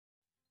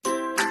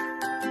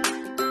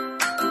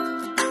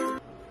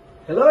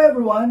Hello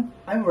everyone,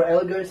 I'm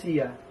Rael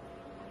Garcia.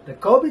 The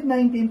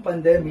COVID-19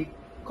 pandemic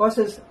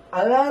causes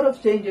a lot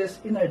of changes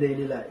in our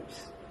daily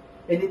lives.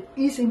 And it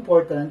is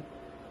important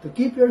to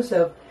keep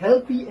yourself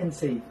healthy and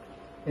safe.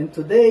 And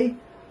today,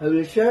 I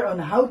will share on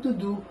how to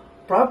do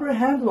proper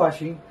hand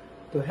washing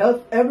to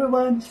help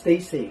everyone stay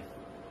safe.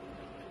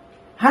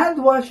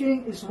 Hand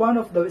washing is one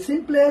of the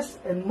simplest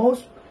and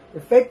most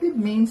effective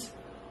means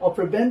of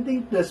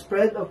preventing the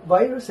spread of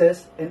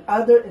viruses and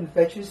other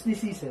infectious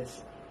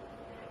diseases.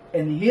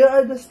 And here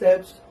are the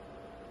steps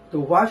to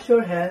wash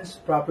your hands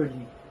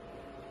properly.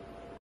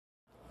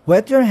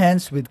 Wet your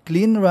hands with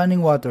clean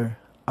running water.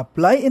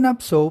 Apply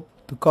enough soap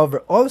to cover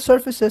all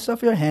surfaces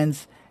of your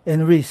hands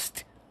and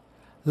wrist.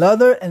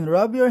 Lather and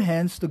rub your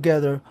hands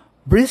together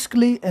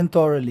briskly and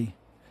thoroughly.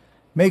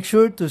 Make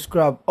sure to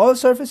scrub all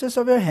surfaces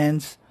of your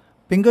hands,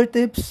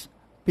 fingertips,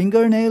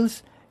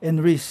 fingernails,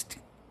 and wrist.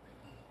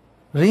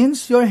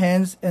 Rinse your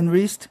hands and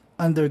wrist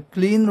under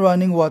clean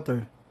running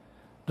water.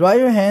 Dry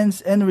your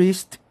hands and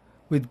wrist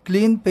with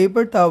clean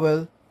paper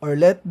towel or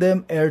let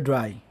them air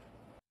dry.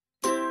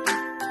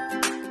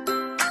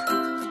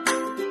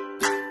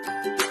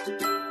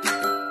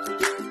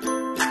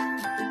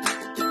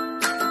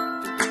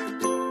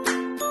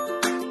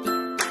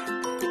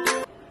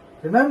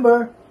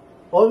 Remember,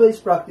 always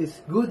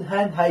practice good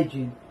hand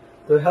hygiene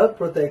to help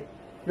protect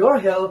your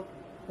health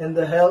and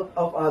the health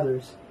of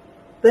others.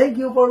 Thank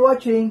you for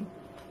watching.